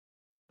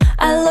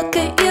look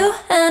at you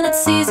and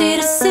it's easy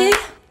to see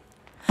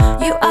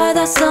you are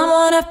that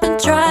someone I've been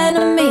trying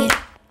to meet.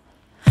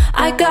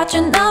 I got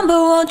your number,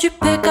 won't you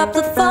pick up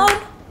the phone?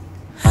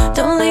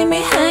 Don't leave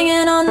me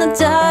hanging on the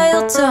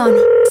dial tone.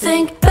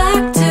 Think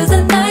back to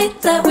the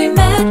night that we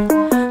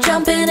met,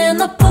 jumping in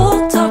the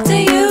pool, talk to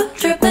you,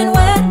 dripping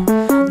wet.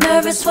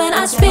 Nervous when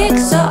I speak,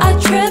 so I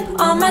trip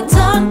on my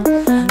tongue.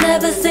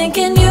 Never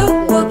thinking you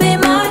would be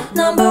my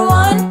number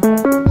one.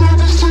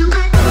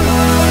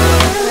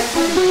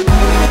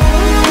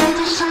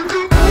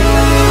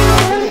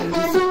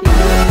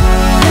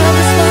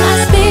 Nervous when I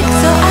speak,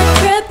 so I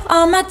trip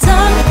on my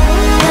tongue.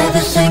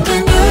 Never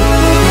thinking you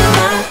would be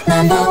my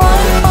number one.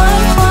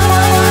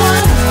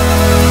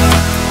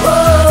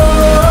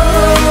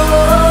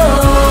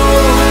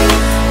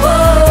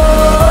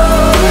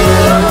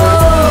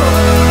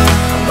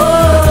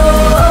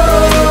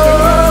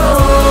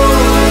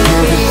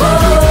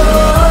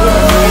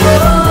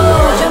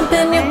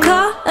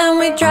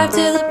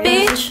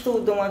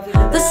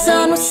 The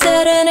sun was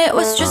setting, it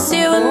was just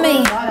you and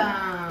me.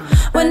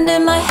 Wind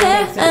in my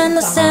hair and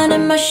the sand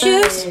in my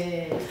shoes.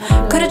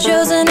 Could've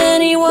chosen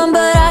anyone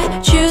but I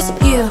choose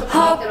you.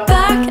 Hop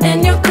back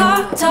in your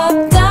car,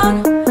 top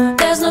down.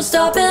 There's no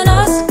stopping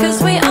us,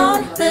 cause we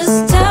own this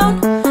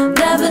town.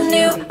 Never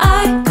knew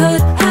I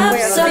could have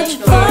such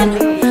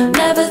fun.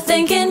 Never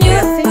thinking you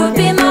would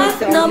be my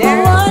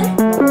number one.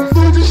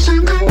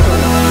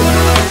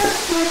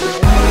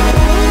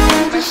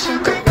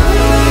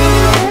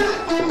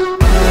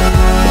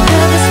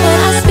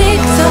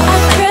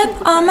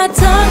 On my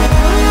tongue.